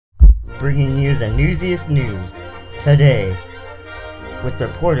bringing you the newsiest news today with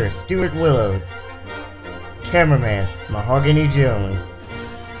reporter Stuart Willows, cameraman Mahogany Jones,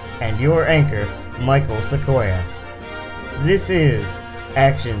 and your anchor Michael Sequoia. This is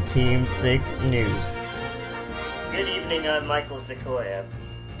Action Team 6 News. Good evening, I'm Michael Sequoia.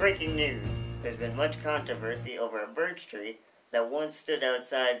 Breaking news. There's been much controversy over a birch tree that once stood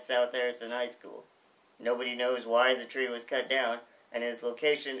outside South Harrison High School. Nobody knows why the tree was cut down, and its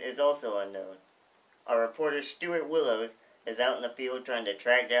location is also unknown. Our reporter Stuart Willows is out in the field trying to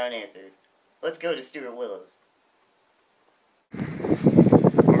track down answers. Let's go to Stuart Willows.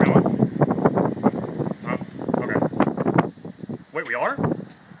 Okay. Wait, we are?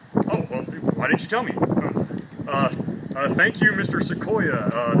 Oh, well, why didn't you tell me? Thank you, Mr.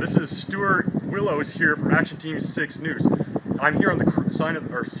 Sequoia. This is Stuart Willows here from Action Team 6 News. I'm here on the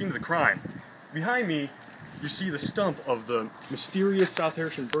scene of the crime. Behind me, you see the stump of the mysterious South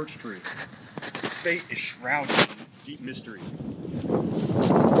Harrison birch tree. Its fate is shrouded in deep mystery,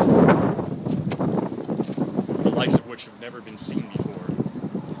 the likes of which have never been seen before.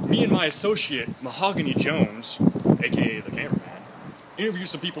 Me and my associate, Mahogany Jones, aka the cameraman, interviewed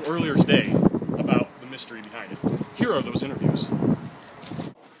some people earlier today about the mystery behind it. Here are those interviews.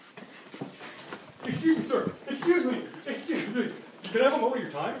 Excuse me, sir. Excuse me. Can I have a moment of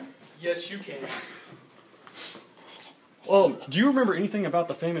your time? Yes, you can. Well, do you remember anything about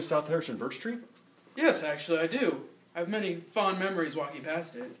the famous South Harrison birch tree? Yes, actually, I do. I have many fond memories walking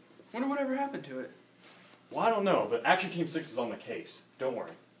past it. Wonder whatever happened to it. Well, I don't know, but Action Team 6 is on the case. Don't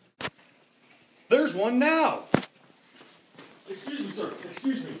worry. There's one now! Excuse me, sir.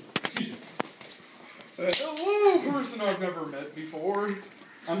 Excuse me. Hello, person I've never met before.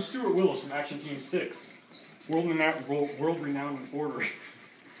 I'm Stuart Willis from Action Team 6. World-renowned reporter.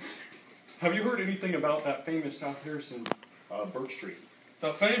 Have you heard anything about that famous South Harrison birch tree?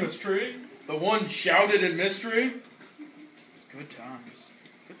 The famous tree? The one shouted in mystery? Good times.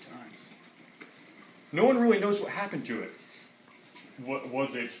 Good times. No one really knows what happened to it. What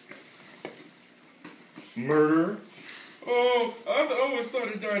was it? Murder? Oh, I've always thought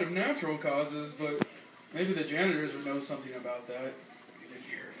it died of natural causes, but maybe the janitors would know something about that. You didn't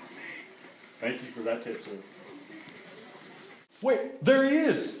hear it from me. Thank you for that tip, sir. Wait, there he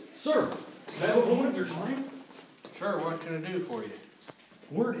is! Sir, can I have a moment of your time? Sure, what can I do for you?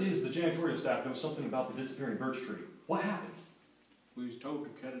 Word is the janitorial staff knows something about the disappearing birch tree. What happened? We was told to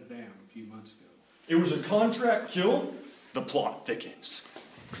cut it down a few months ago. It was a contract kill? The plot thickens.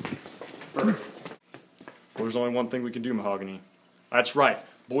 Perfect. Well, there's only one thing we can do, Mahogany. That's right.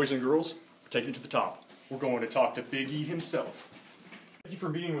 Boys and girls, take it to the top. We're going to talk to Big E himself. Thank you for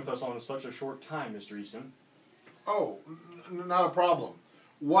meeting with us on such a short time, Mr. Easton. Oh, not a problem.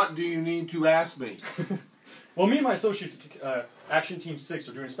 What do you need to ask me? Well, me and my associates at Action Team 6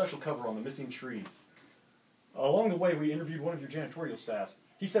 are doing a special cover on the missing tree. Along the way, we interviewed one of your janitorial staffs.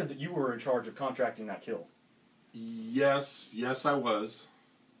 He said that you were in charge of contracting that kill. Yes, I was.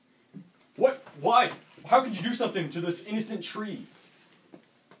 What? Why? How could you do something to this innocent tree?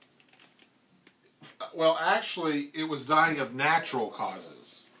 Well, actually, it was dying of natural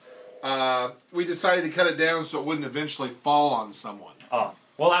causes. We decided to cut it down so it wouldn't eventually fall on someone. Ah,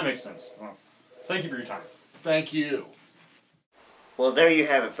 well, that makes sense. Well, thank you for your time. Thank you. Well, there you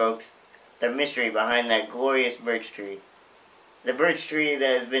have it, folks. The mystery behind that glorious birch tree. The birch tree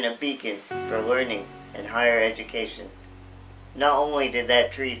that has been a beacon for learning and higher education. Not only did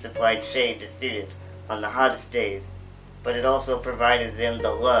that tree supply shade to students on the hottest days, but it also provided them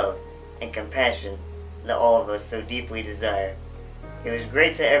the love and compassion that all of us so deeply desire. It was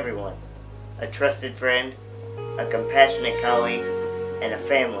great to everyone, a trusted friend, a compassionate colleague, and a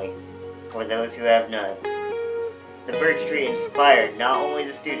family for those who have none. The birch tree inspired not only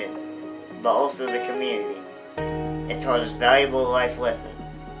the students, but also the community. It taught us valuable life lessons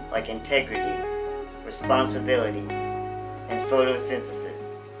like integrity, responsibility, and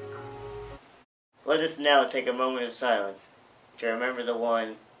photosynthesis. Let us now take a moment of silence to remember the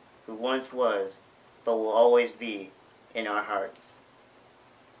one who once was, but will always be, in our hearts.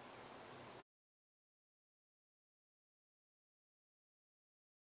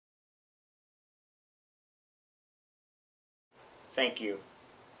 Thank you.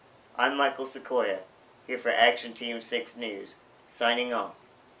 I'm Michael Sequoia, here for Action Team 6 News, signing off.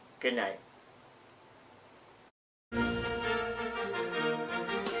 Good night.